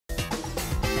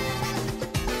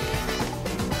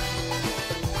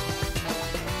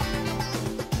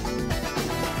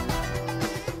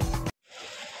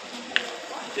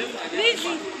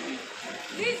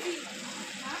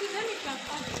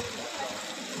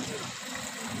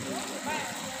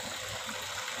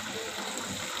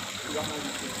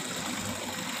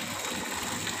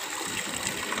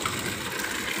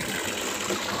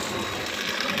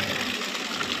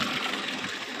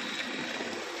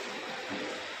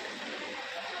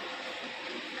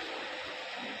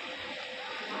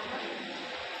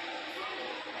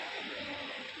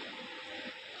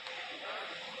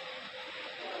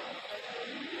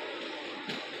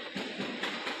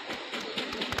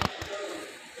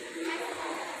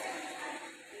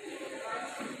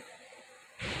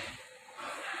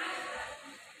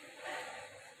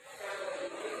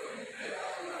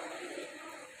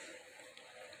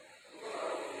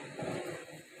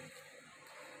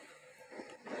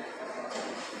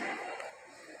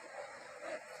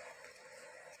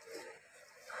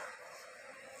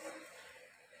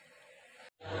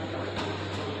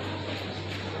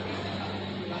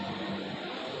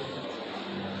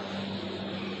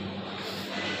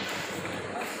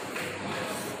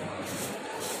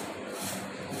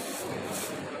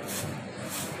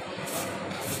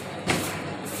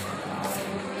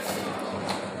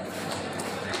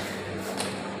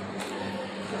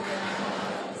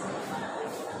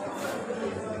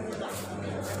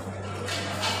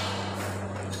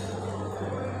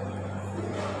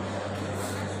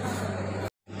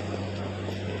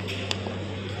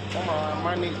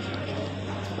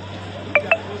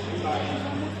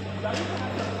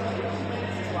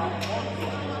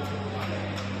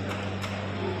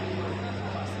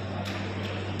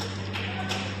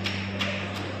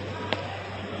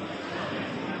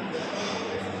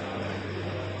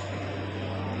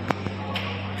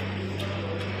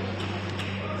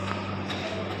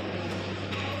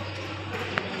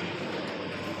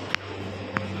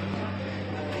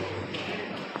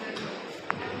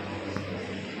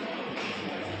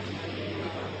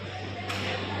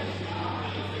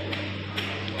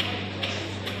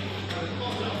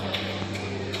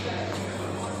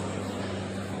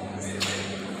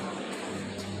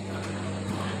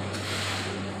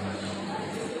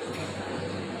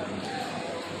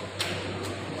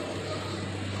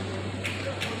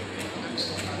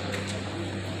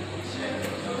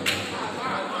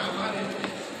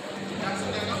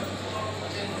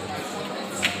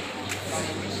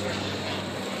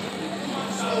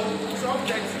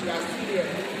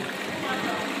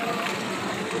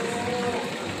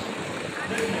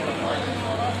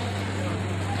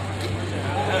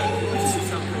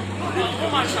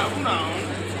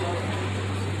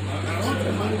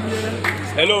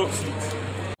Hello.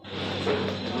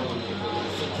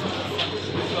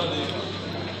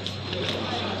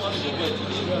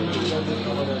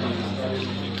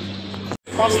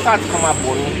 Start come up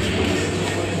on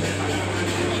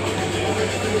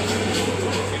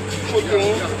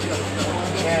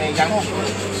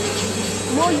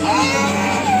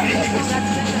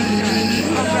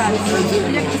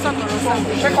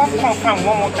check off confirm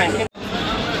one more time.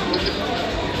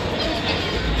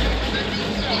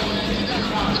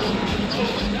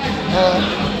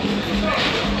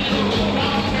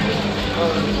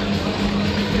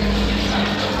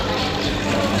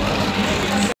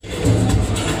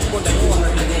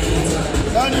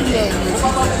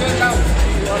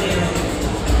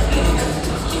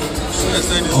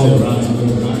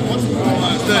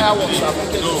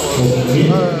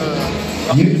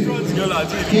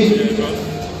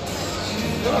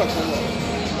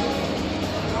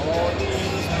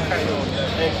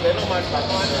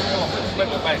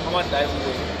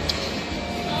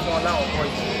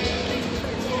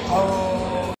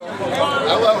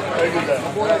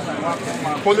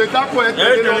 Pour le temps pour être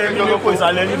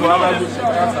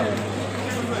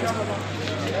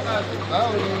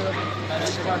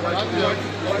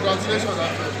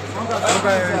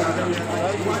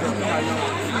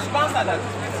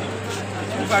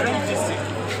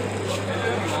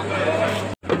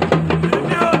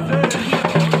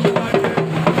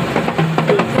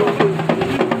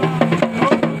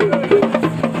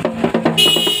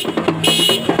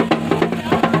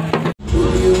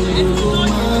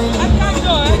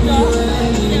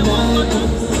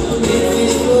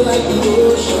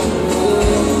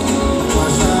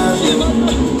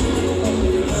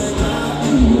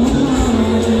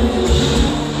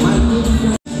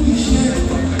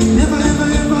Never ever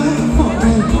ever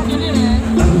forever.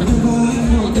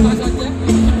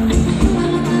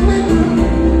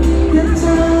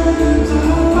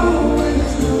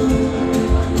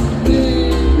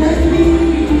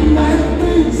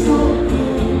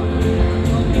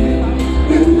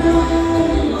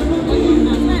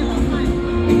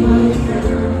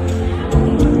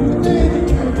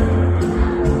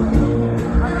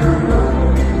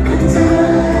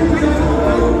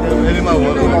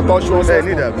 concussion. Hey,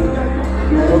 need that.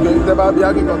 Okay, there might be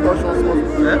having concussion.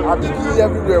 I think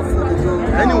everywhere food.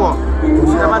 Anyone?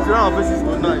 The material of faces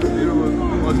go nice.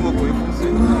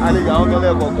 And they got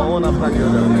one after the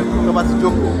other. Come to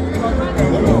Joko.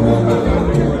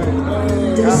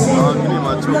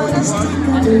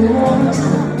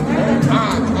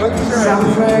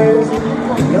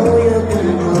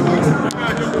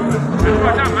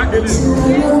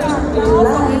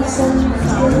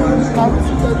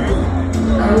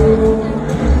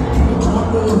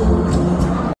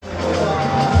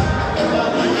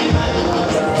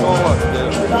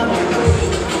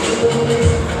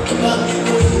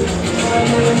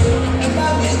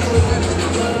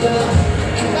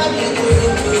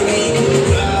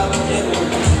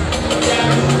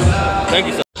 Thank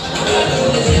you, sir.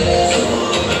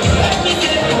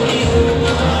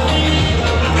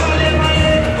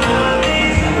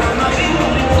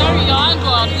 Sorry, your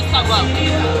angle on Instagram.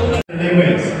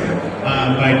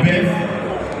 By birth,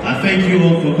 I thank you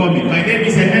all for coming. My name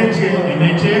is Eneche.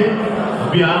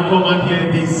 We are coming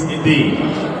here this day.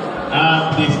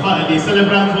 The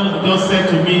celebrant just said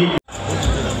to me,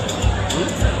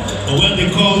 when the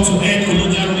call to end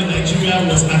colonial rule in Nigeria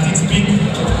was at its peak,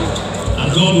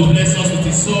 and God will bless us with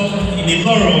His Son in a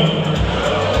laurel,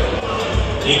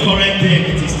 a current day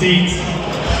in His state,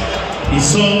 His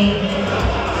Son.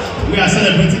 We are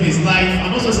celebrating His life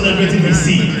and also celebrating His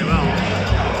seed.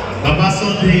 Baba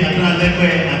Sunday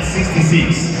at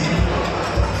 66.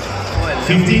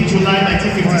 15 July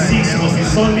 1956 was his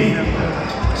Sunday.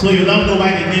 So you now know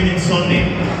why they named it Sunday.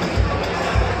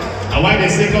 And why the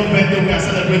second birthday we are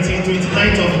celebrating,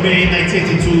 29th of May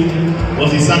 1982,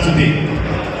 was a Saturday.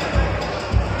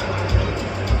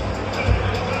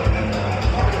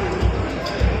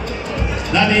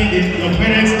 Daddy, your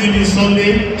parents named you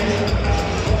Sunday,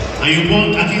 and you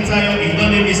born Akintayo, you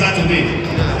don't name it Saturday.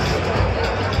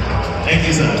 Thank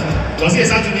you, sir. Was it a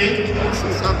Saturday?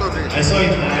 Saturday. I saw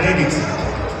it, I read it.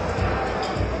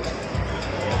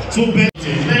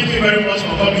 Thank you very much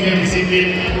for coming here this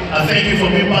evening, and thank you for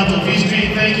being part of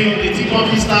history. Thank you, the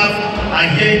Pumpy staff. I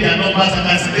hear their numbers. I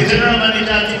can see the general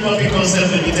manager, Pumpy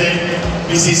Concept Limited,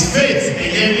 Mrs. Faith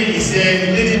Eyemi is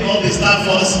here, leading all the staff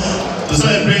force to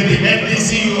celebrate the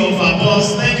MDCU of our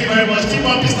boss. Thank you very much.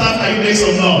 Pumpy staff, can you make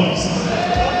some noise?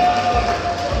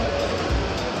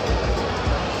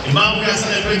 The man we are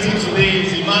celebrating today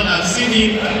is the man I've seen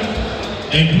him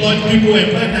employ people,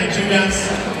 employ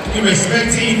Nigerians,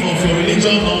 irrespective of your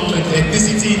religion or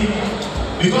ethnicity.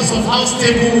 Because of how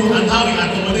stable and how he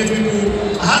accommodates people,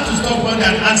 I had to stop one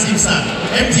day and ask him, sir,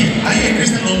 MT, are you a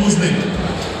Christian or Muslim?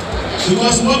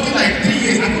 Because working like 3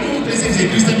 years, I couldn't place if he's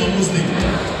a Christian or Muslim.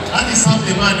 That is how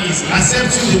the man is,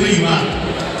 accept you the way you are.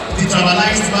 The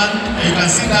tribalized man, and you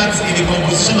can see that in the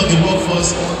composition of the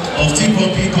workforce of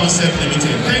Pumpy Concept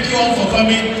Limited. Thank you all for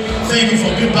coming. Thank you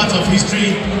for being part of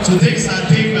history. Today is our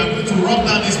day. We are going to rock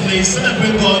down this place,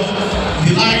 celebrate God,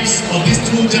 the lives of these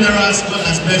two generals God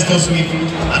has blessed us with.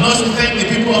 And also thank the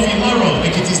people of Iloro,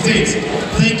 Ekiti State.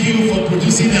 Thank you for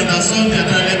producing the Anderson, the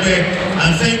Adaregbe,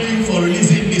 and thank you for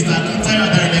releasing Mr. Akintayo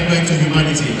Adaregbe to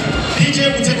humanity.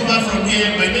 DJ will take over from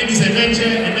here. My name is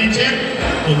Eneche.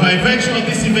 By virtue of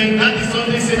this event, that is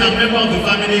something saying I'm a member of the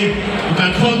family. You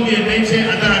can call me Eneche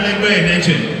Adaregbe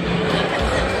Eneche.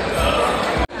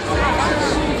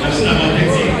 I've seen about 10,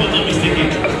 if I'm not mistaken.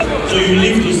 So you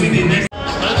live to see the next.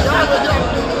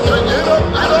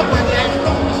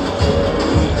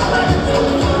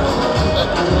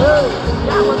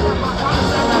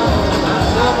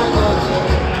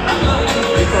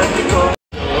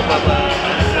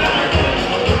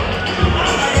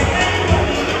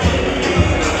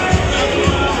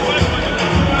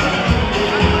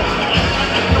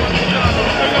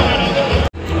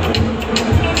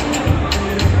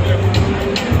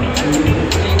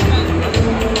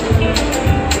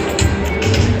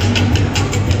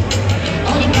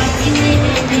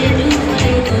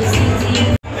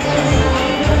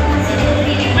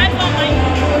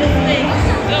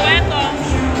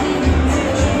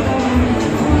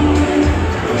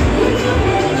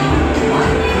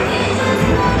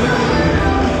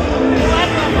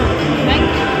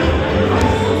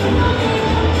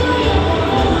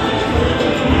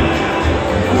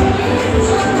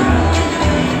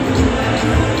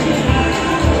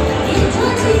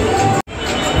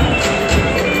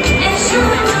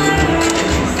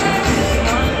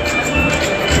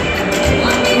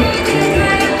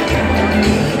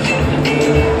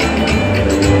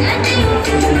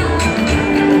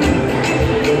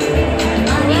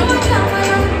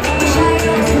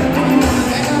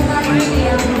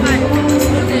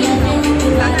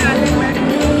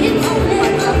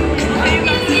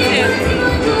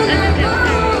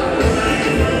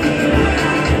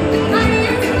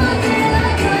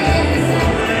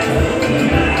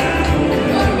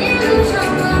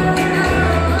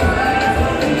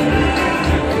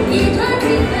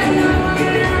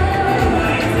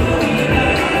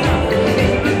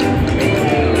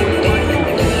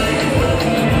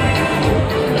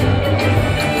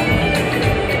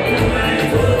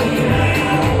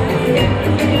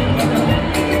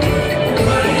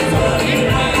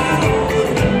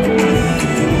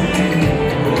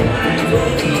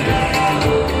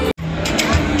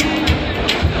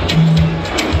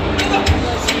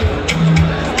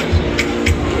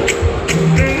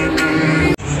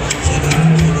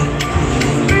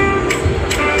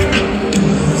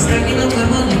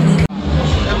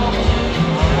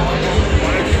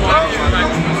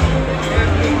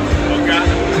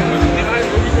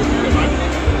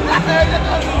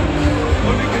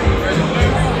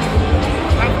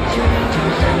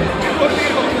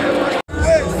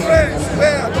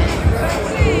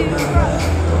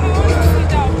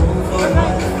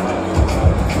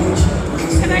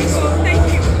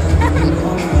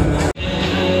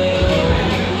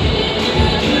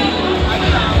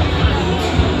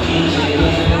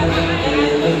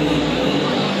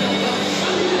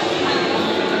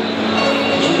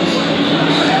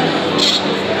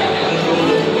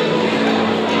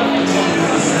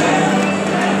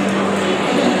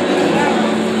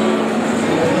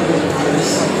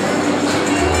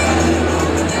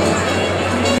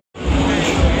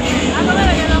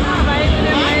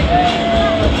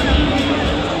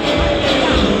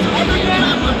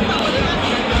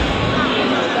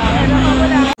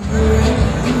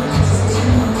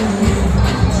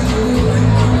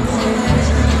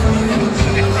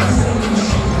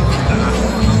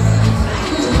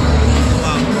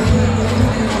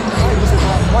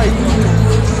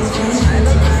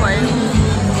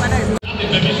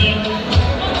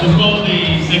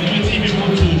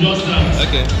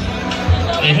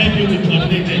 and help you to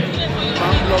coordinate it.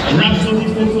 Rhapsody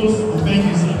photos, thank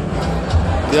you, sir.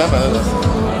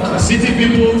 Yeah, City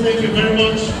people, thank you very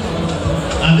much.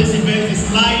 And this event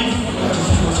is live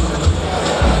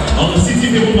on the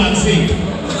City People magazine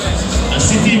and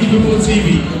City People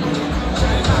TV.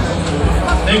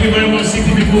 Thank you very much,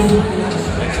 City People.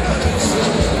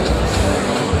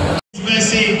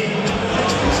 Mercy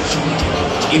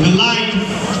in the life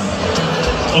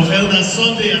of Elder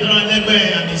Sunday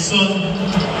Adaralegbe and his son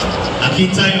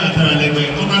Akintayo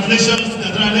Adaralegbe. Congratulations to the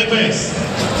Adaralegbe's.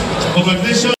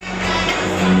 Congratulations.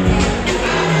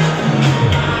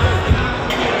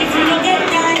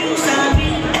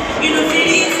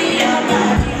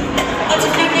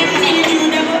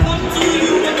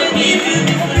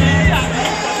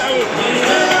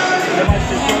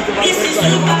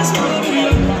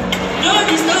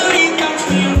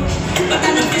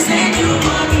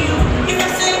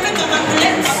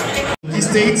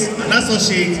 State and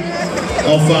associate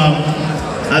of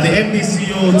at the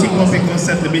MDCO Pumpy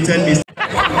Concept Limited is.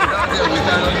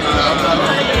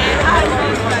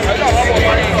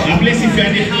 And please, if you're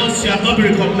in the house, you have not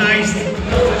been recognized.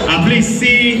 And please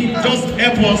see, just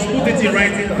help us put it in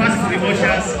writing, pass it to the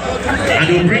ushers, and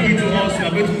they'll bring it to us. We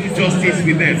are going to do justice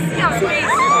with them.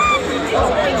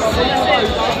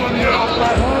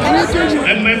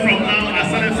 And from now,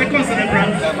 as a second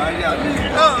celebrant,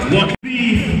 what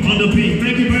be on the beat.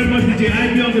 Thank you very much, DJ.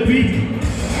 I be on the beat.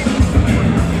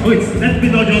 Wait, let me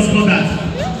not just call that.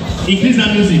 Increase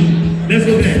that music. Let's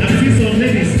go there. I see some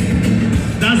ladies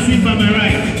dancing by my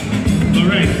right.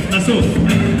 Alright, that's all.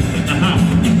 Aha.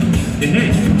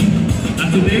 Hey,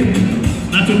 not today.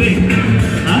 Not today.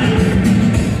 Huh?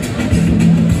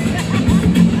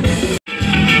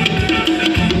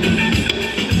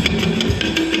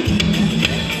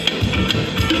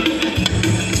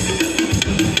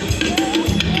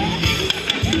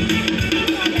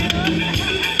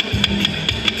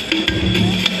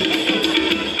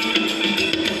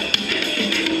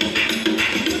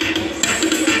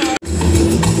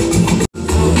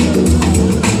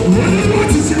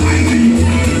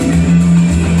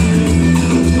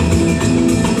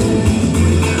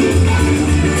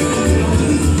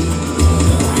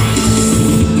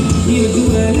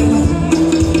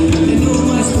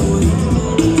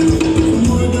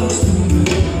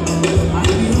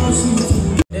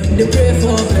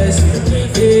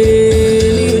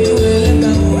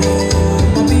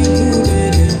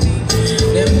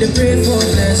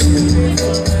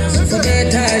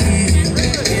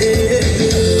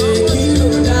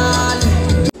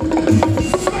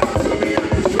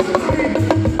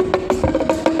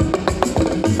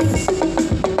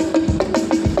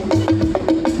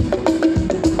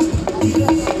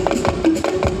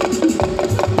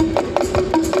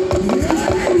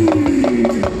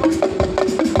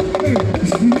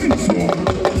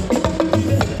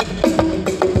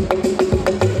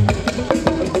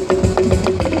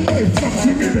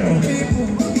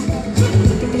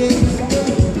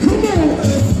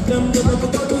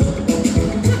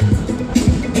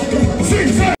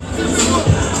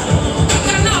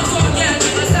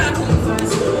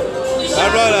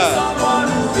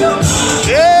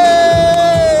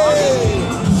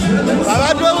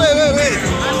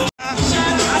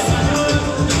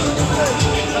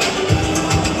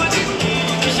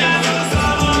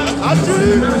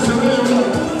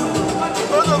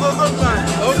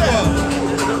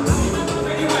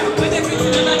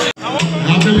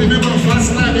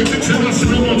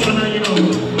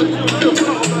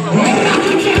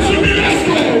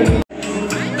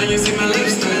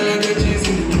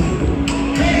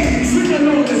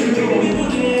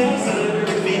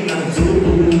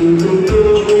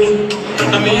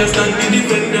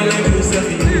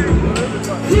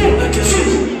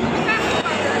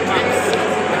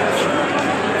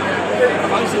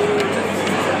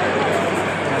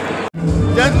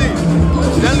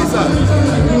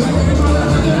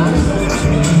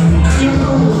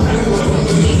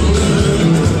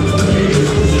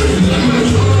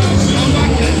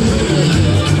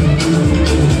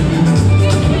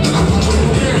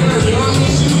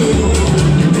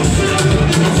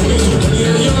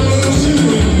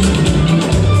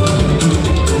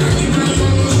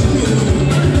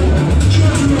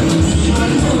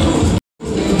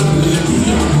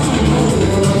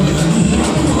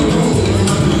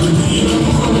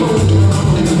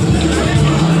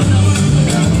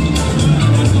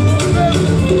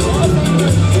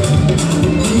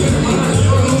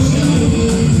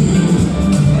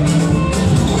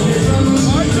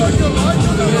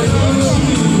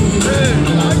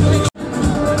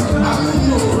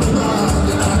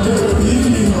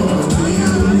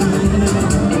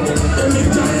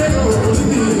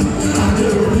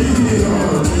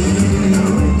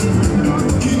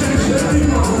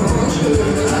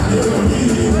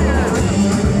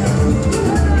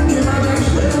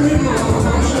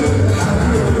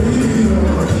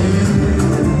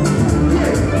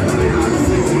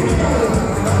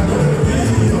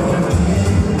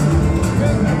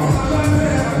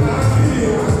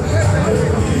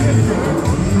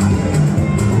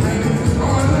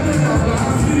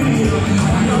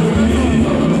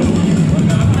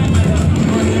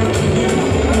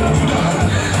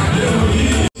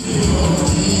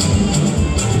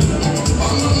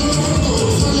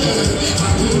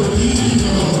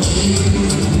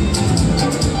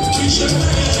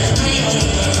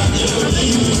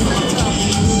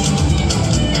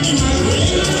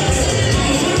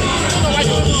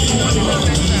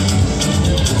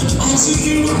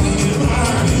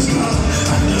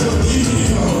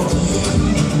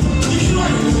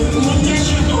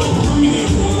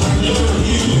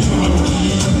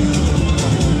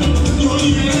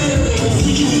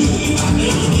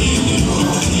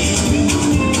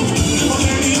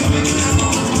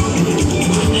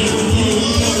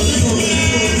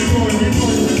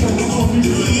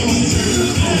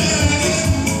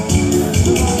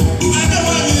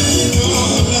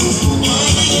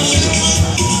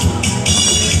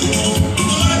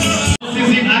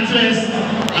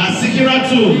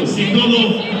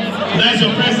 That's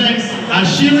your presence. And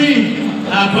Shiri,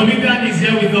 our comedian, is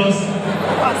here with us.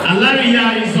 And Larry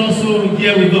here is also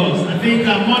here with us. I think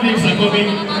more names are coming.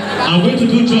 I'm going to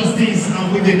do justice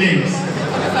and with the names.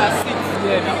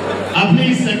 And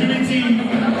please, security,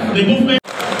 the movement.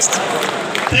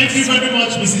 Thank you very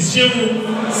much, Mrs. Shehu,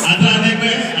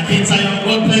 Adranebe, Akintayo.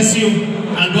 God bless you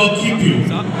and God keep you.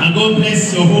 And God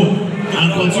bless your home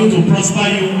and continue to prosper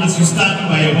you as you stand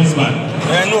by your husband.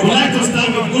 We'd like to start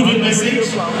with goodwill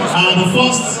message. The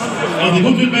first of the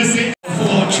goodwill message.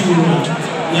 For children,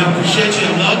 we appreciate you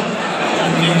a lot.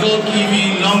 May God give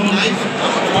you long life,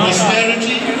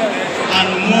 prosperity, and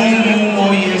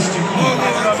more years to come.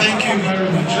 Thank you very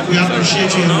much. We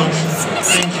appreciate you a lot.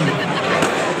 Thank you.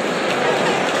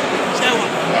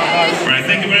 Right,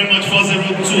 thank you very much.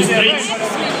 402 Street.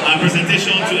 Our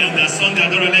presentation to Elder Sunday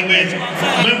Adoralegbe,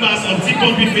 members of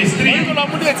Pumpy Phase 3.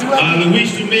 We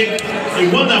wish to make a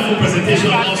wonderful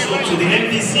presentation also to the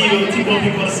MDCO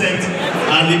Pumpy Concept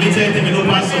and limited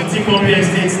developers of Pumpy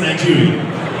Estates Nigeria.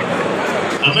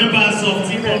 Our members of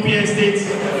Pumpy Estates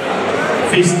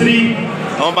Phase 3.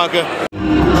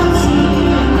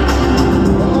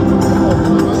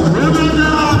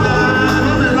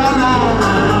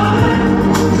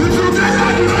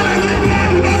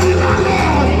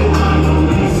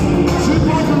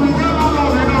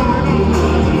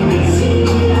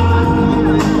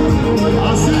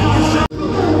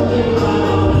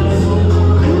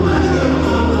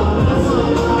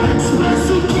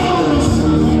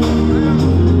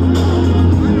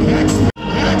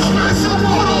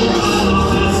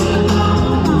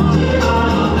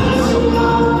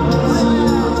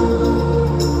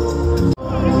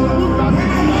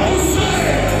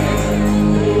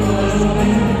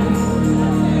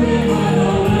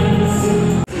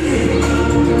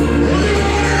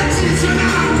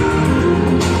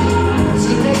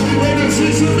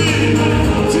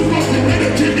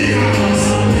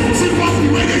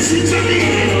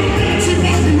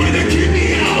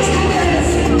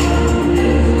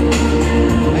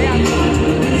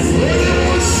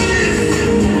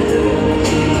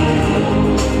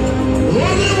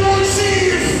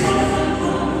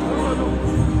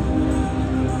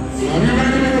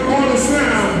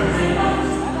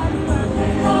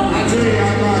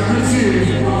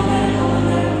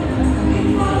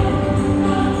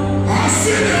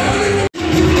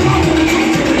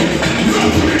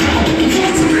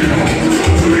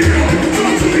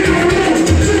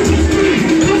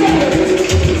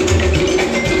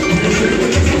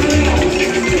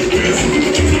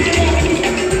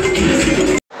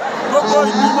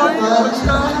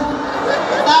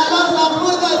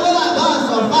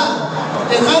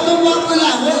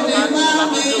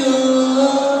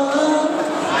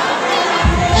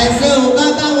 ẹ̀sẹ̀ ò bá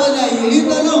bá wọlé yìí rí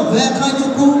tó lóun fẹ́ kánjú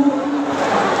kú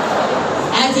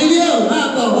àti ilé ò máa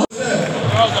bọ̀.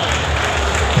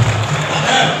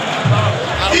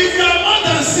 If you are more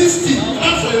than 60,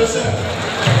 clap for yourself.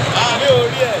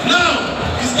 Now,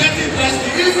 it's getting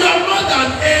interesting. If you are more than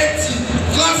 80,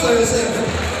 clap for yourself.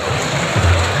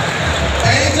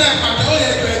 Ẹ̀yin tẹ́ pàtó ó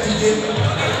yẹ kẹ́ dìde.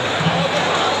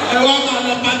 Ẹ wá máa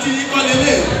lọ pàtí yìí kọ́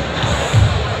lélẹ̀.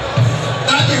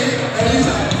 Daddy,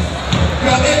 Elisa, you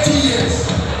are 80 years.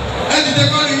 Ẹ dìde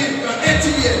kọ́ lélẹ̀, you are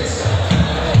 80 years.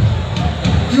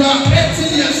 You are 80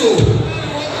 years old.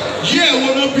 Yeah,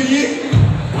 will not be here.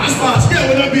 As fast, yeah,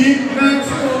 will not be here.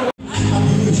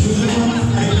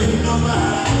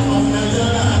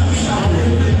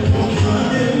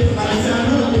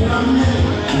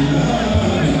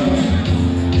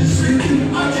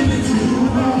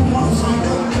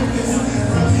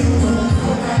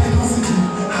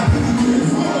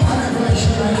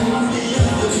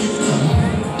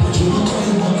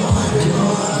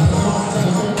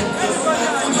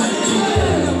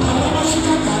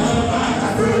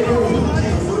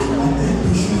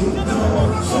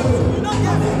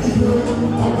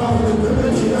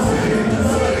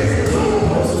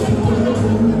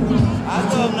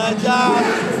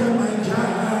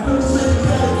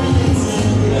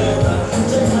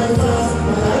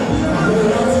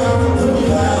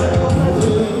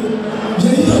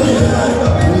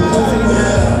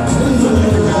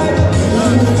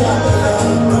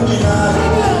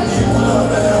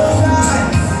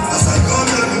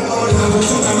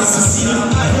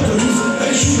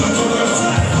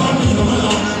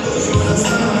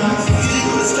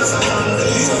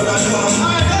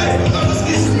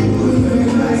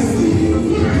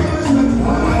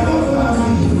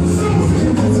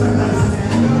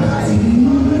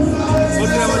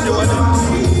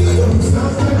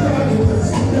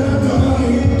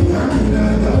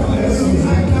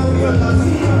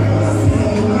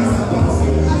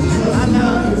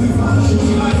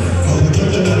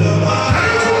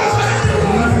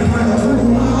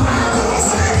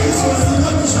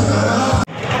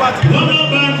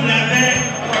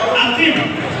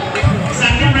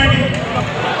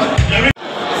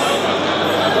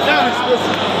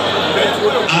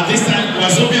 At this time,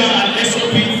 Wazobia and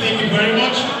SOP, thank you very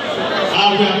much.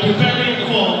 We are preparing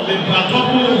for the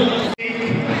Bakopo.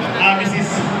 Mrs.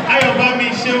 Ayobami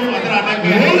Shehu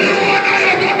Adarabagbe. Only one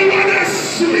Ayobami want to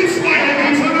sweet my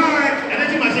head tonight. And then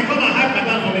she come and hide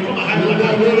madam for me. Come and hide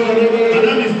madam.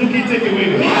 Madam is looking take away.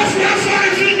 What's your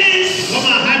size finish? Come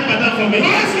and hide madam for me.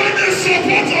 What's when they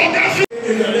support Ogafi?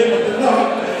 In the name of the Lord.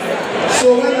 So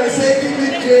when I say give me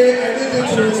J, I need you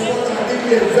to respond and give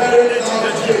me a very loud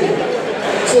J.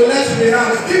 So let's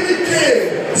rehearse. Give me J.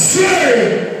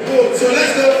 Say. Good. So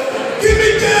let's go. Give me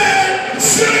J.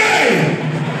 Say.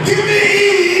 Give me E.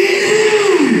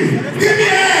 Give me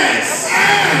S.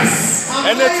 S.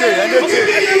 NHA. Give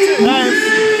me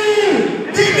U.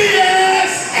 Give me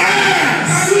S. S.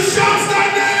 And you shout that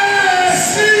name.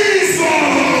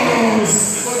 Jesus.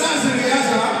 So that's the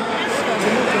rehearsal.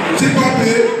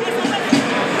 Pumpy.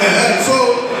 So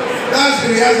that's the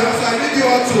rehearsal. So I need you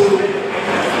all to.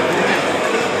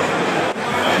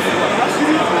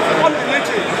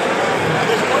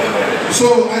 So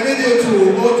I need you to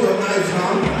hold your knives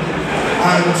now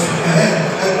and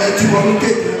to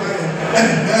communicate.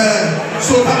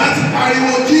 So that's the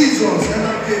pariwo Jesus.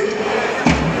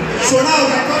 So now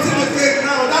we are cutting the cake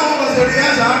now. That one was the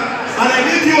rehearsal, and I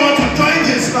need you all to join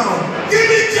this now. Give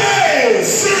me J,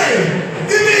 say.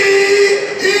 Give me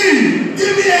E,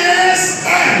 give me S,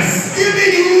 S. Give me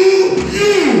U,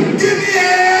 give me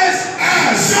S,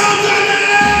 S. Shout out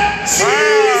there,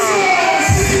 Jesus,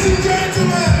 ladies and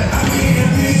gentlemen.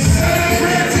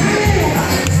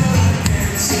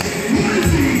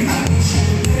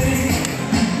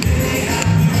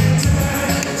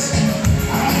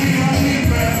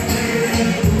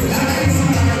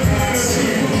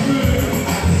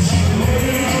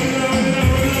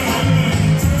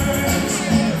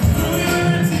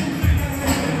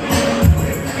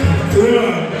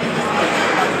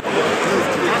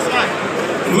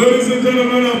 Ladies and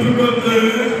gentlemen, happy birthday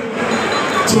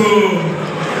to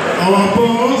our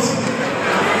boss.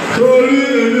 Torí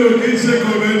èmi ò kí ń ṣe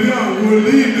comedian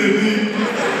wòlíì lèmi.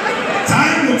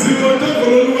 Táìmù tí mo jókòó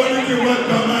lólúwa ní kí n wá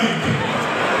gba máìkì.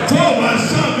 Tó o bá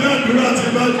ṣàmì àdúrà tí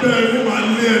bá gbẹ ẹ̀mú máa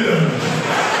lé ẹ̀dá.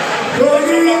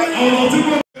 Torí ọ̀rọ̀ tí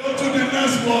mo gbé ó tún di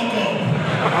next world cup.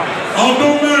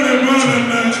 Ọdún mẹ́rin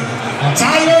náà.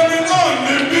 Ta ló ní náà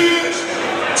níbí?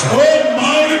 Ó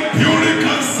máa rí pure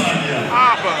cancer yà.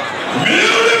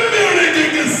 Miri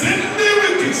gigi sindi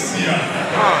wikisia.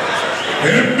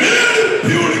 Miri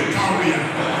pure carrier.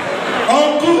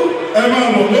 Uncle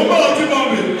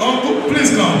Uncle,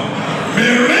 please come.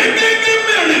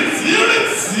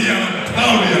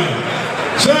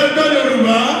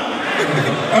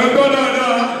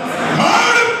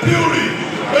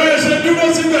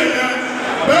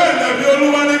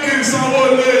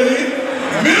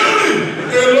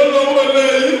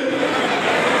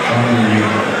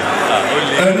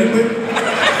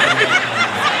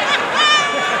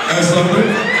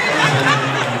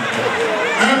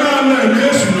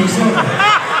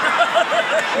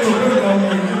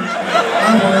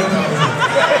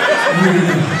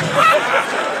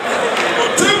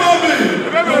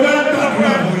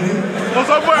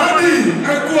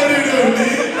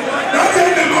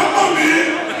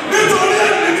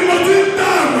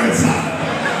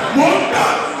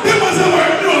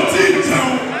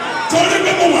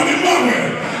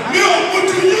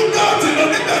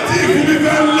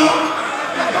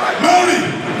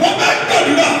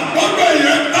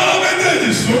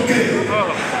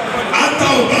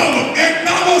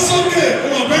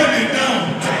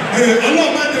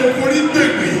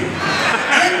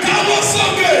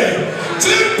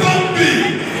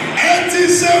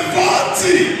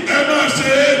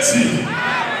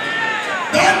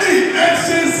 Daddy,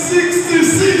 ẹsẹ̀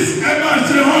 66, ẹ máa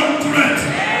ṣe 100.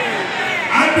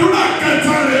 Àdúrà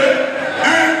kẹta rẹ̀,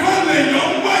 ẹ̀kọ́ lè yọ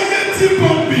wáyé tí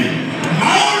Pumpy.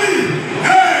 Maori,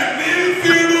 ẹ̀ ní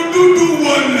fírun dúdú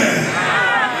wọlé.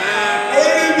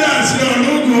 Orí bí àṣẹ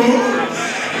ológo,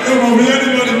 ẹ̀mọ̀ bí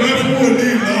ẹnìbọ̀dì bẹ́ẹ̀ fún òní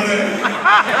ìlọrẹ̀.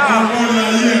 Àwọn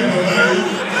ayé ẹ̀mọ̀ báyìí.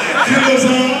 Kí ló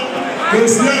sọ? Kò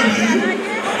sí àmì,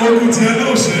 ogun tiẹ̀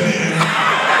náà ṣẹ̀ nìyẹn.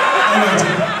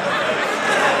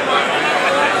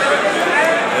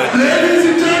 Ladies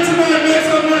and gentlemen, make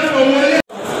some noise for Wale.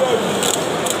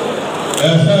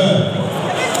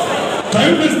 Can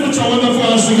you please put your wonderful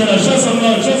hands together? Show some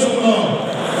love, show some love.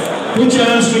 Put your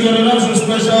hands together, that's a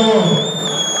special one.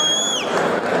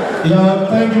 Yeah,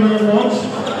 thank you very much.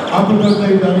 Happy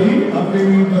birthday, Daddy. Happy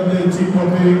birthday,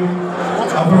 Pumpy.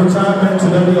 Happy retirement to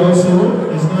Daddy also.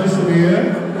 It's nice to be here.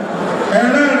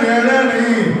 Eleni,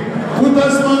 put a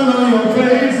smile on your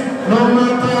face, no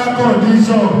matter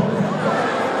condition.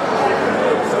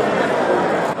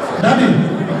 Daddy,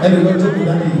 everyone talk to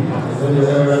Daddy.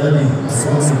 Daddy,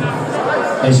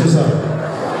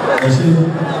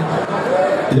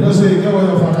 you know, say you get what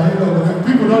your father.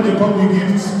 People don't they come with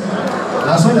gifts.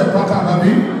 That's why they pack up,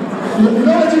 baby. You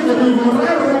know what you do? You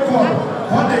write a record.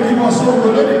 What they give us, so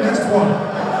we'll do the next one.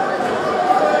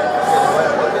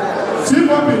 See,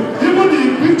 Pumpy, even the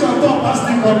picture top has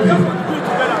the Pumpy.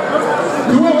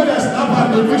 The way where they snap at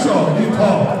the picture, the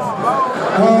top.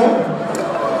 Well,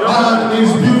 and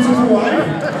his beautiful wife.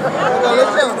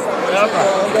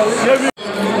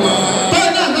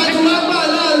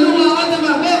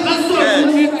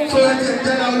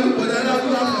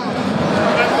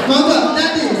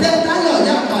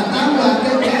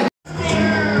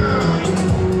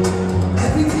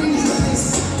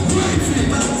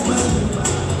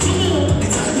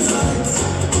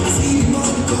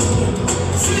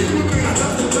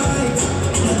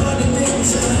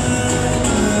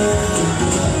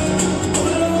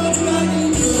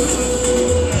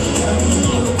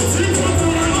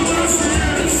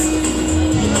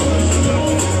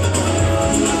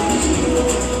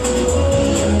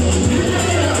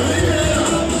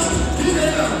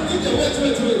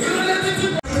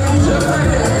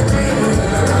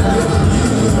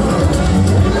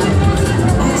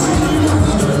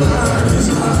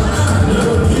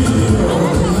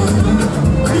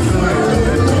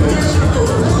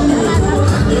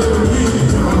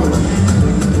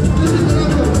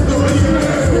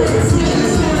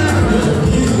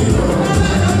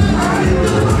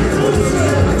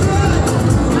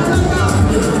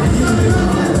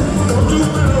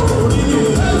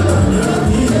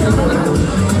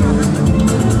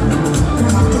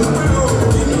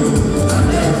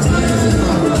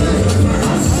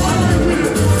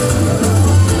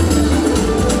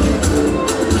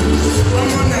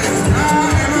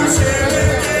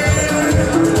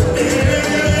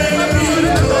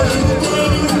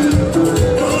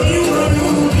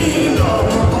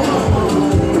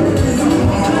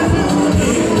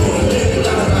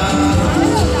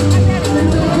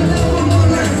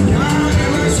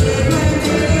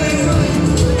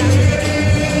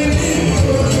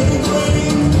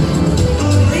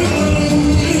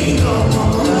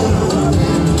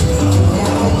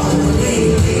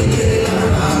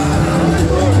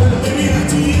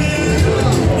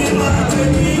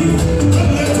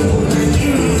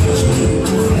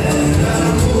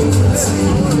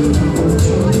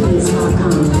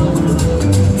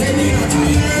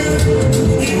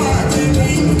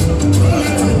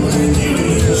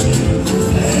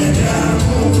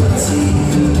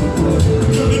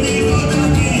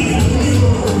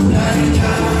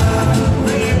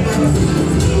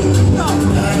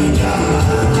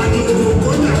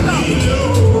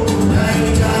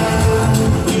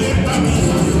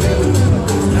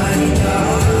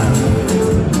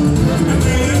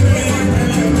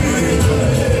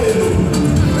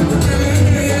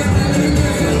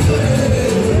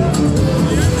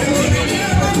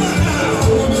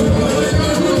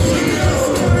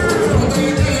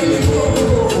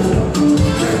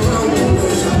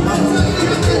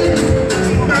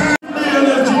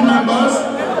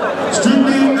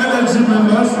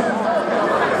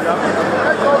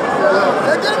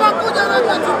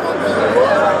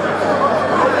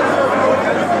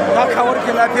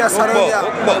 lafiya sarauniya.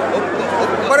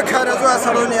 Barka da zuwa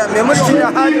sarauniya. Mai mulki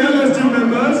da hali.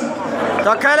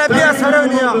 Da kai lafiya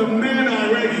sarauniya.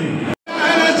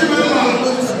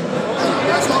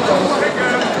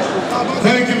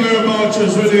 Thank you very much.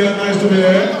 It's really nice to be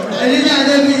here.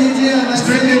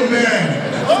 Streaming man.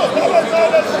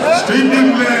 Streaming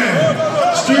man.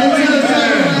 Streaming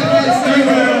man. Thank you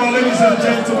very much, ladies and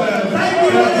gentlemen. Thank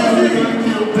you.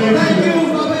 Thank you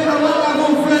for being a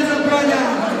wonderful friend and brother.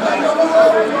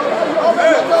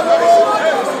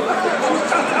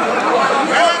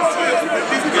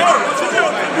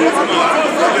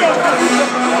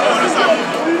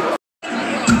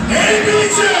 Hey,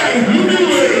 Glitz, you do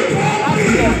it.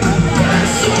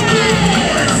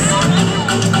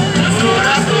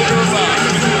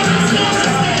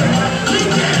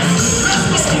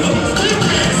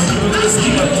 Let's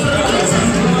go.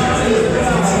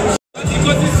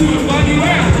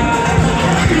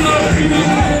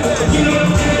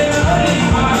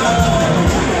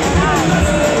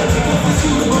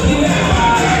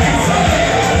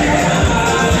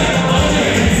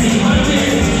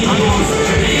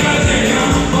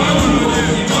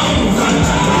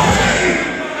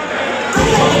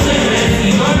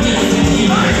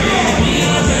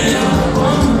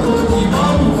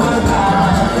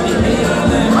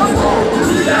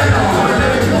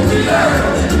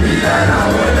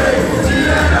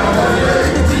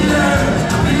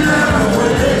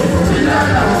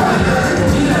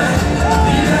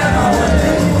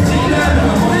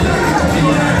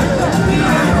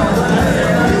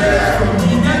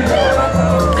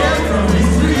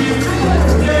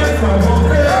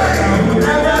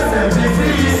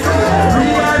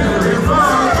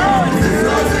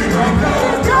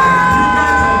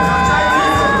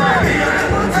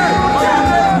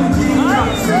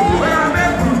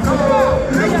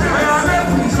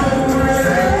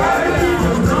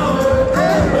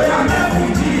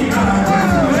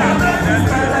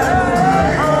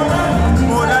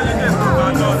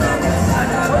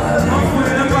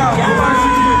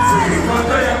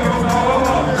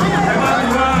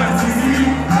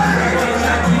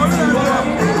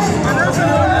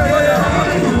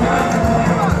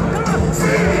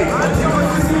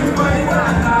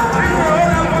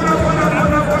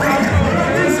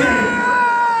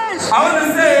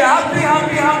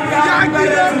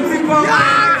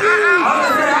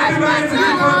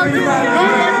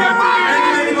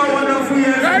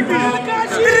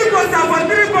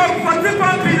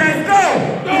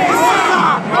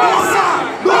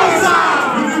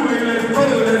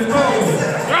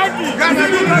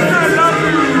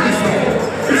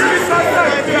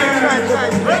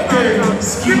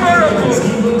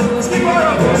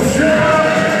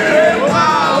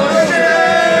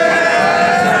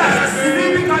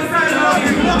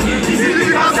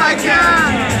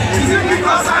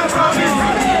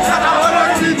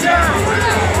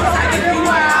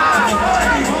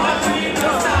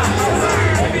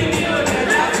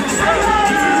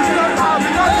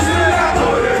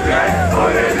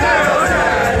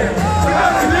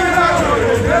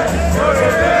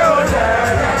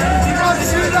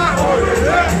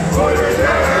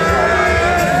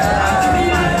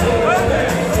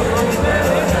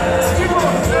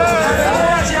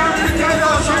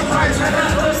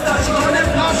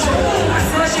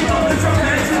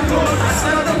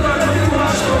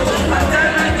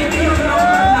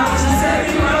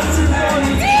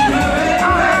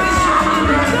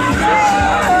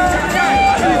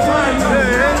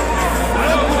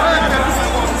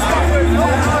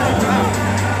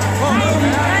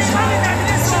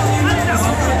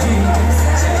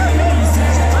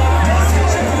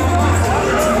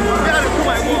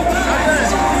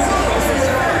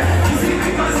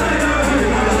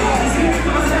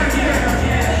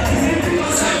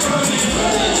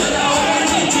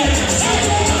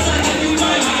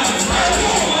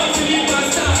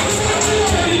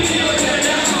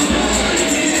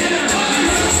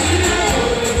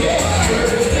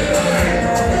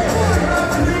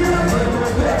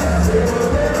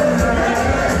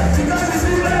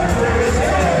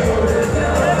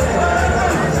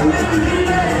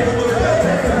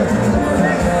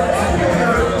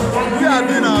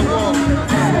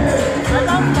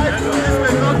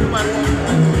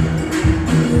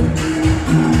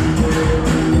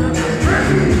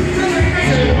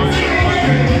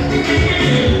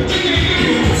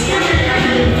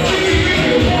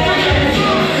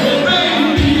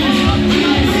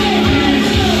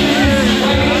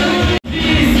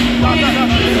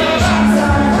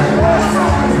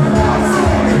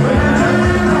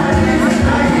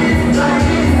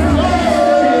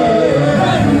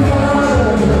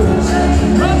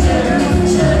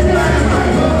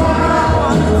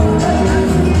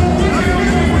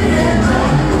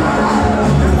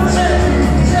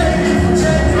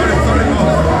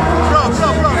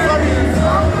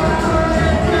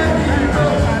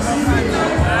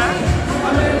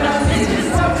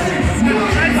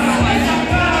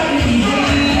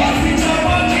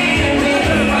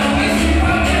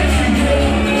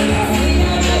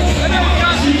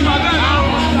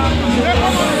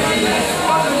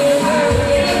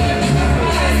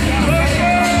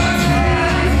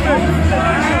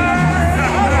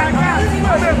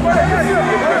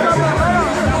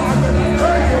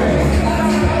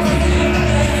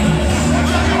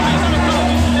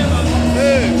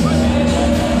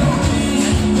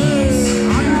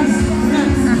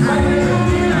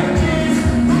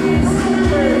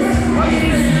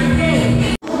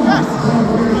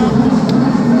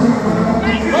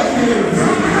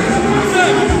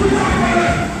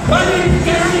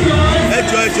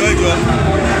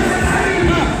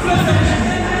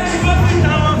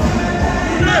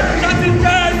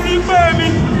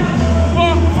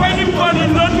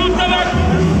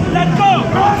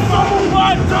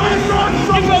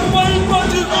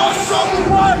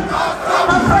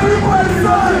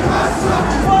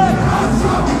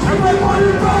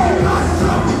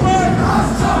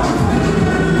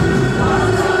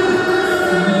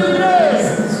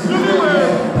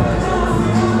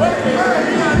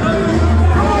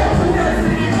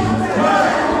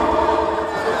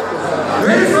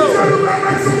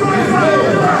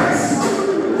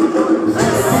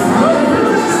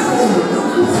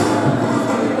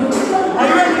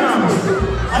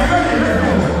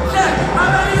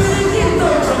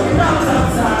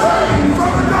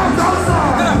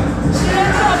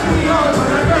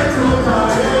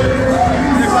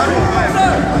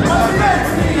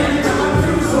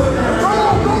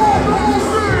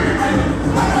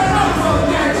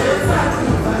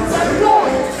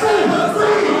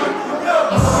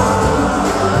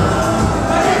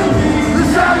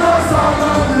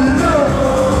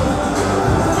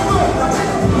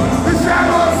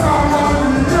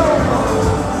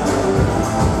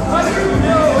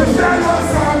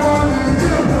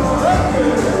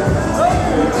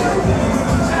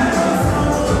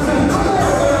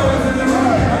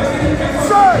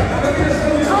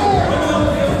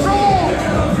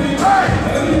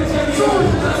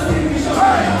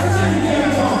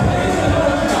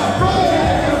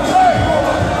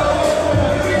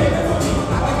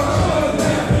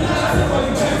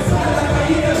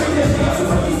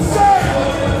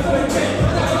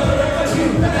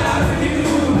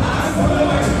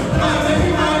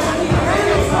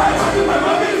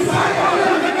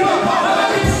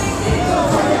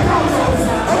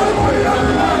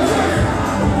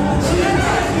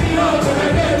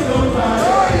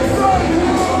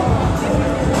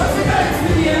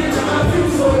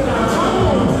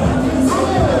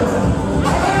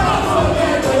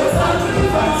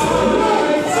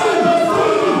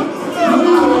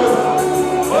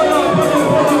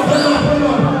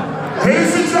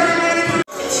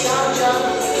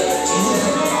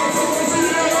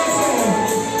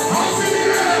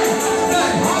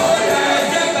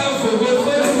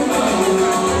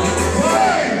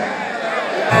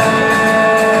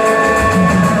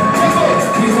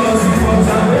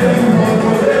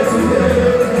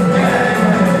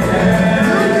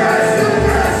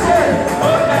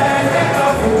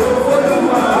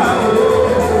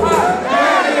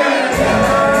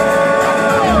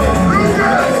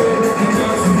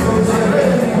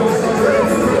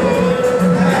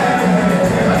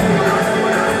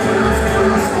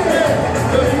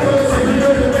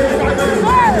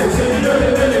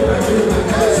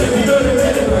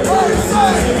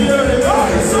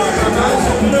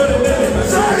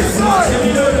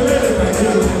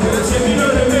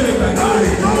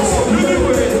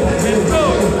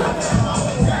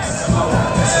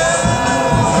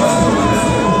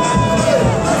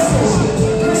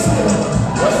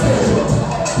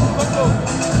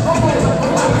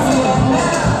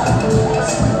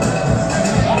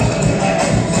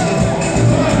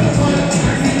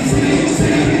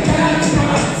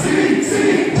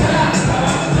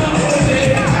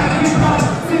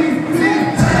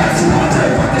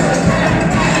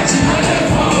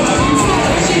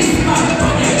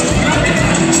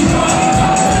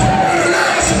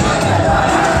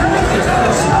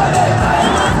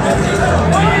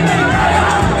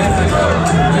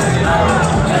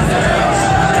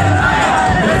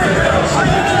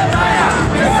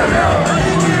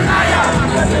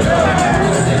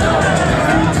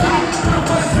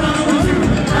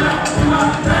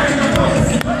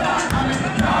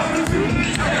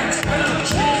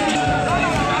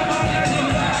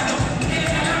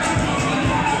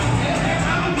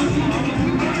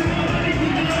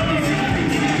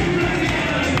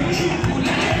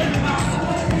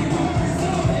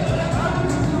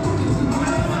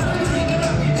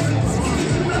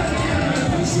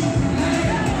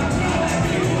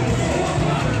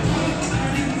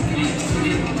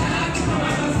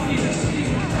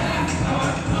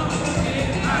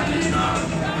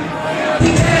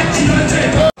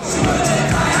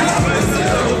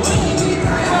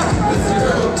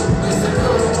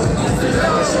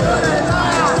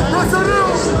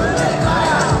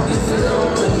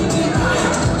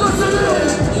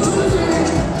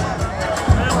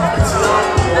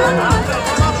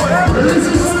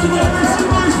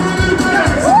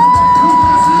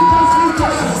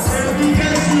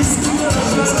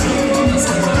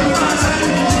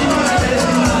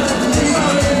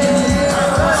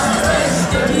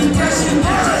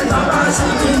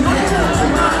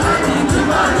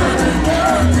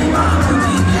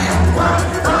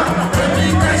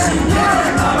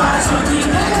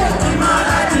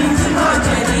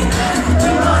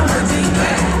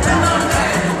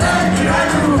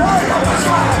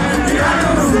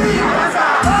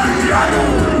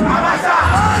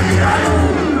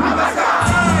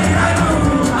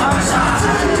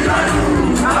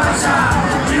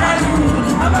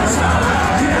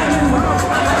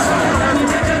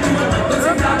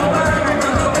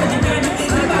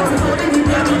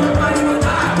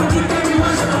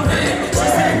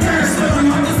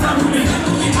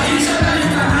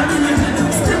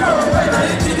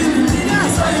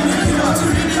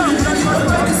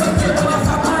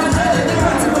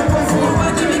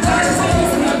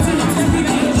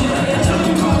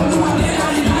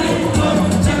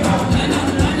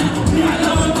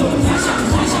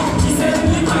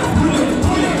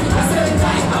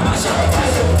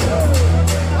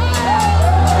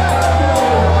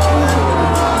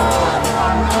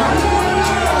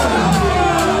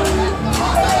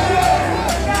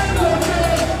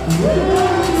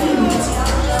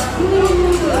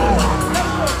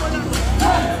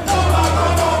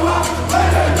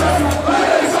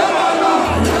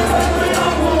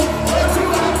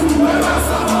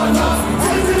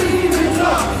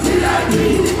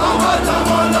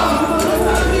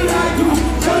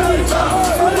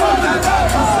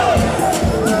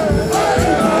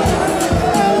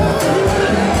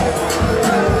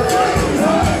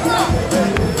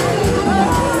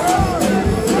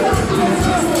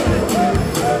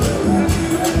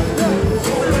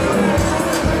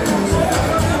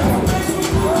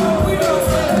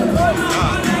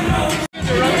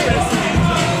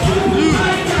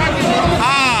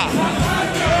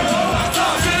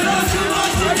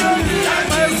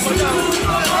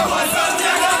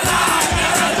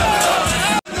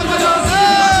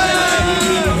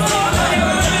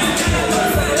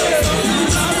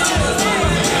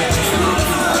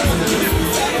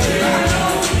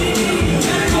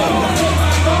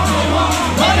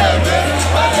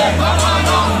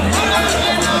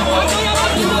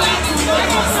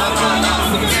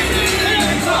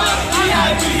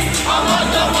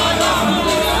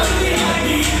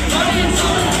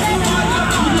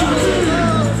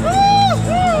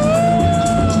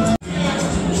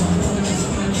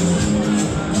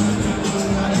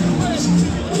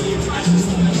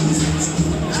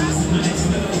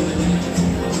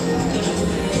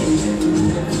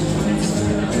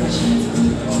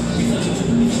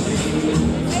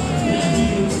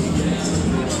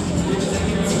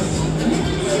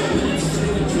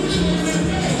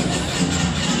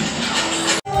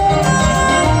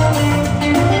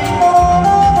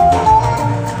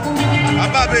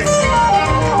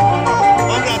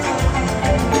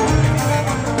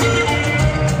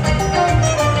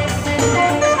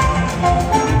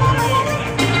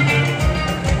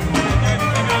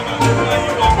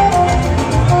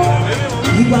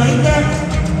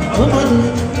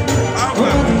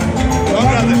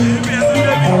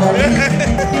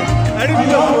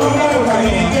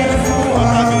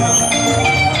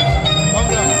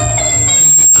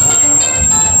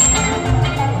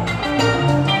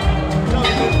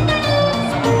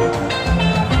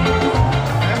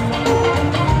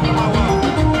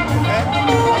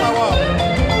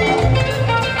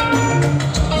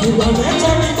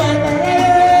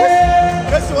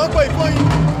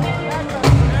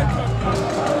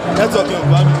 That's okay,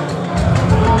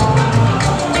 buddy.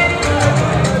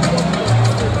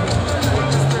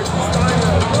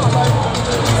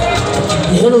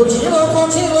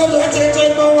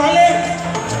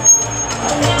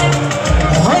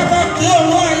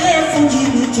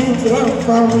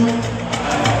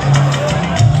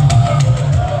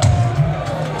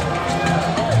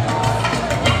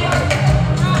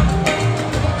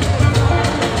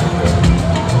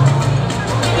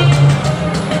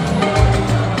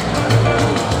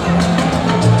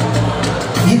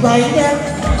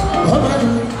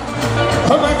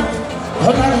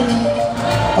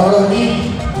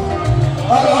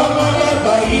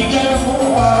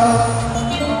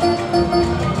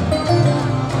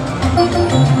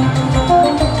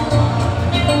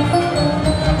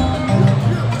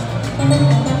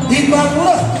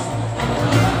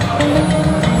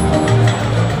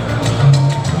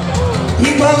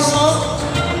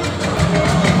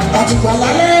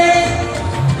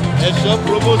 Ẹ̀ṣọ́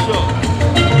promotion.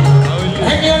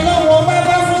 Ẹni ọlọ́wọ́ bá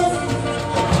bá fún.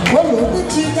 Olùkú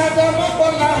ti dáadáa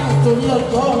mọ́kànlá nítorí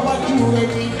ọjọ́ iwájú rẹ̀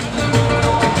ni.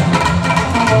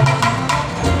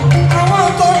 Àwọn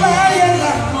tó láyé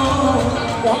lànà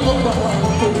wọ́n ló gbà wà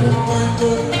nítorí wọ́n ń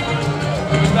jẹ́.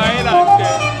 Ìtayé là ń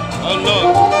jẹ. Ọlọ́ọ̀.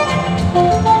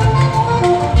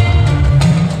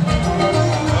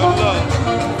 Ọlọ́ọ̀.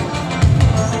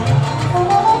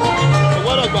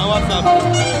 Ìwọ́dọ̀ gba WhatsApp.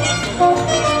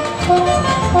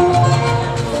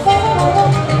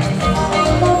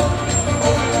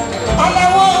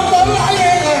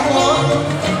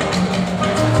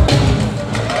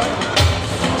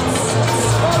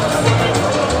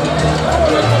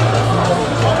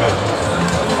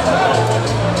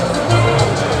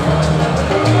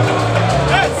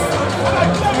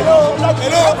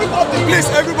 Please,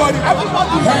 everybody.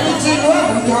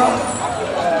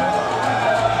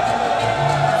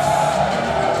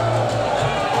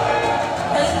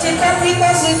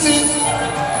 Capital City.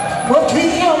 Òkè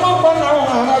ní ọmọ gbọ́nà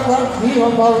àràgbà ní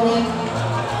ọmọ orí.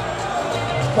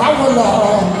 Báwo lọ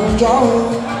Abuja o?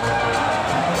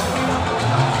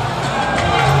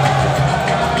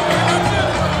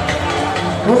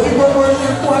 Mo fi gbogbo ilé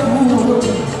kú àdúgbò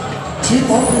tí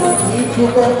mo fi ní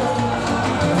dúpẹ́.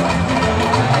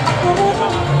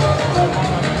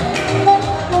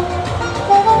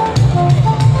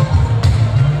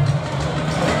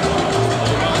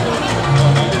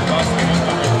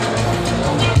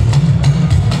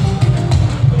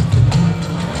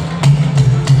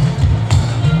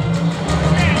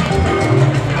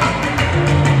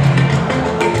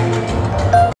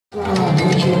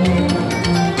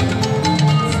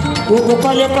 Gbogbo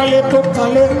kọ́lékọ́lé tó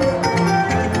kọ́lé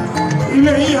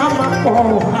ilé yìí á máa pọ̀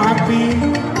àbí.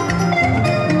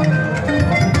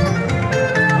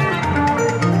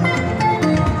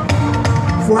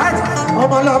 Fuad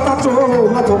ọmọ ọlọ́pàá tó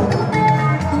mọ́tò.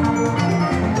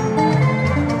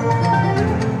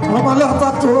 Ọmọ ọlọ́pàá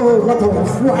tó mọ́tò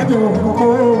Fuad ọkọ̀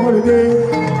òwúrọ̀dé.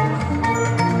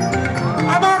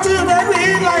 Àmọ́ tí bẹ́bí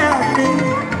láyà mi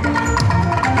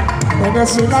ẹ̀dẹ̀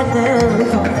sí lágbẹ̀ẹ́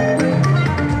kan.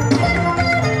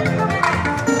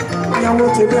 Ìyàwó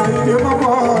tèmi àyíké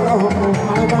mọ́mọ́ ọ̀rọ̀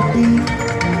àrẹ́bá bí.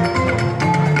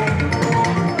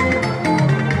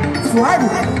 Fuad,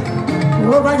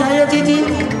 wo bá jayé títí.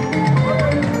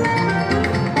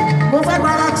 Mo fẹ́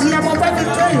gbára ti ẹmọ fẹ́ fi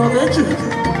tẹ́ èèyàn méjì.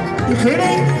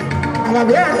 Ìkéré,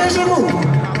 àlàbí àdéṣíkù.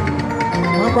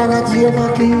 Wọ́n gbára ti ẹmọ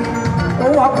kí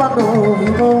owó àpapọ̀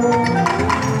òyìnbó.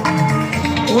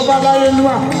 Wo bá láyé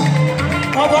lúwà.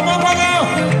 Ọ̀pọ̀ mọ́kọ́ náà.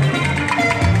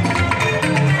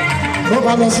 Ó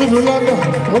bá lọ sí London,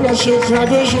 ó lọ ṣe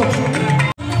graduation.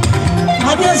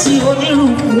 Adéṣì onírú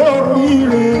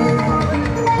lóríire,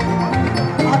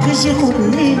 Akíṣíkù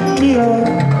ní kí ẹ.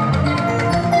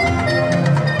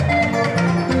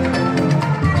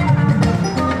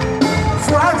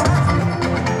 Fuad,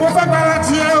 mo fẹ́ gbára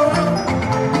ti ẹ o,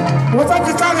 mo fẹ́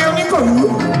ti sáré oníkòyí.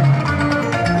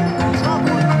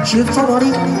 Ṣé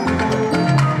tọ́mọrí?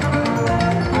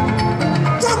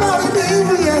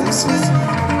 sí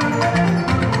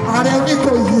ààrẹ ní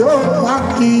kò yóò wá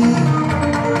kí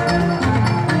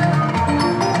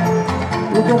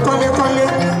gbogbo kọ́lékọ́lé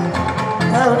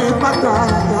ẹ ò ní pàtà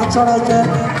àtọ́rọ jẹ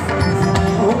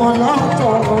ọmọ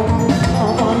lọ́tọ̀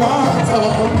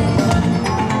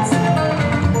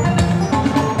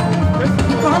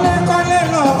kọ́lékọ́lé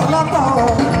lọ́tọ̀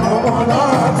ọmọ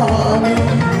lọ́tọ̀ ni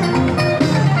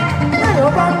ẹ̀yọ́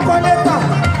bá ń kọ́lé tà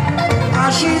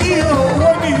àṣírí owó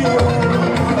ni o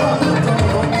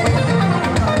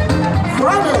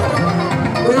fúlàní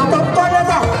èèyàn tó ń kọ́lé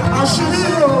tà àṣírí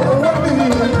owó ni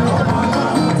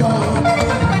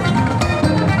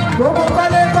gbogbo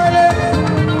kọ́lékọ́lé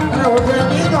ẹ̀ ò jẹ́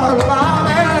nínú ọ̀la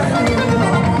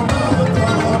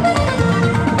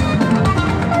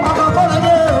ọkọ̀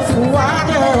kọ́lé fún wa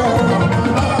dẹ̀.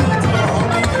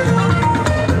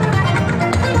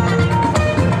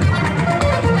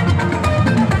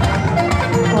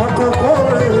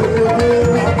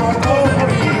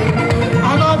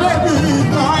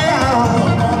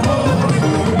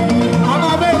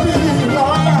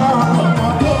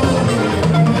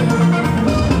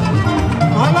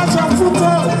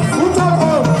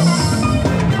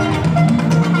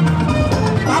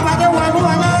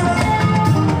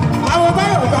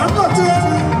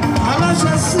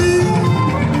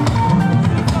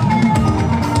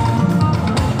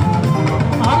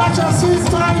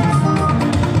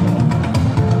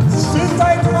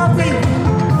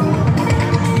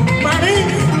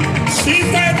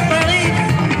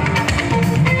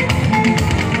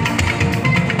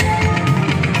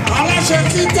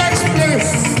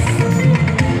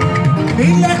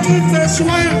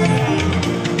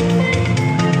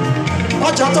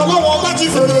 Ọjà tọ́lọ́wọ́ láti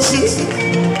fèrè sí.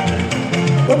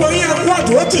 Gbogbo yín ẹ̀kú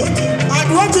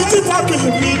àdúrótì tí Pumpy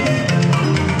mi.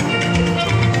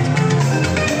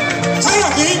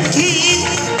 Táyọ̀ ní kí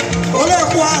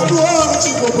olóòkú àdúrótì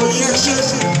gbogbo yín ẹ̀ ṣe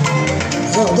sí.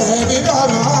 Ọ̀gá ẹni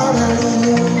lọ́nà rẹ̀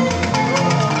yọ.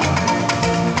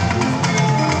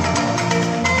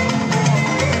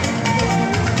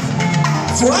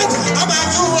 Fúwádì a máa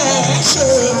ń wẹ̀ ṣe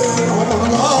ọmọ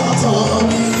lọ́tọ̀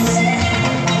mi.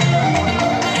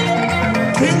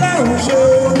 Kílẹ̀ ń ṣe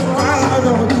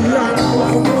àárọ̀ bí àwọn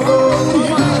ọmọ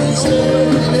kílẹ̀ ń ṣe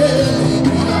ilé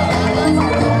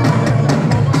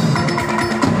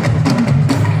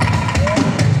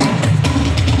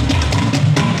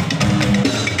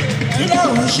kílẹ̀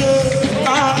ń ṣe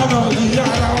àárọ̀ bí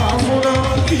àwọn ọmọ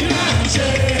kílẹ̀ ń ṣe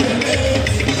ilé.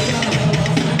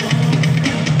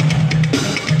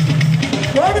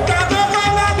 Orúkọ akọ́kọ́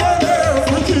lábọ̀lẹ̀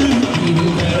fújì ìlú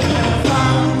ẹ̀fà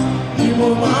ìwò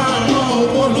máa rán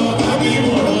owó lọ tàbí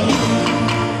wọ̀.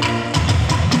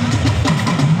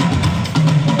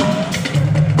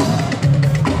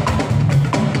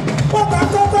 Orúkọ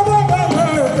akọ́kọ́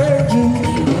lábọ̀lẹ̀ fújì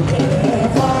ìlú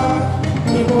ẹ̀fà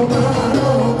ìwò máa rán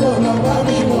owó lọ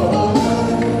tàbí wọ̀.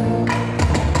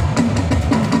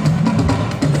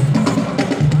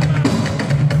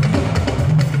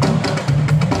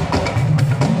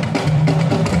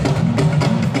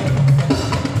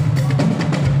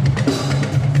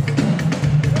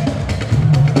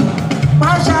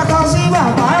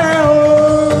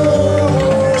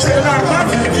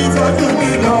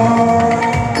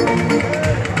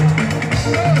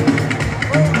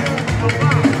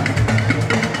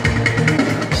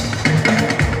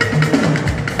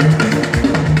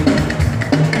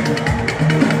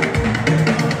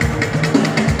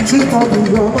 Ọdún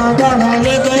máa dára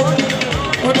lẹ́gbẹ́,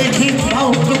 ó ní kí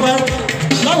àwọn dúpẹ́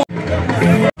lọ́wọ́.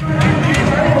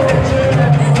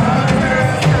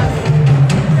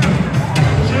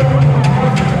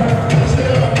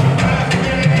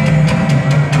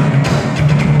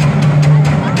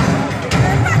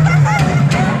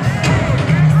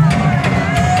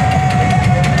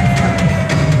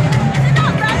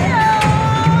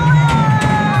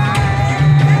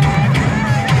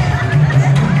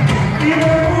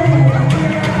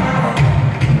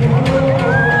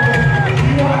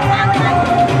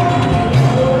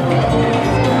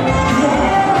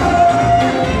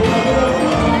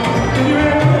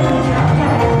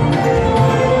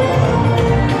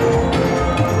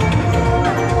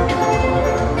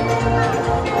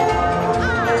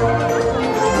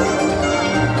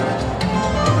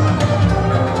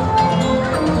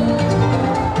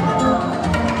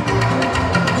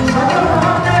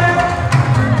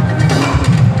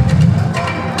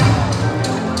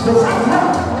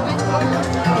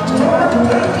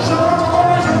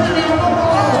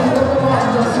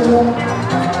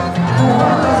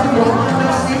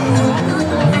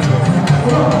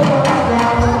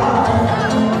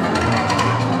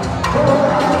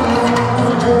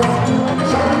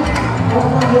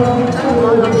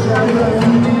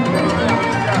 Thank you.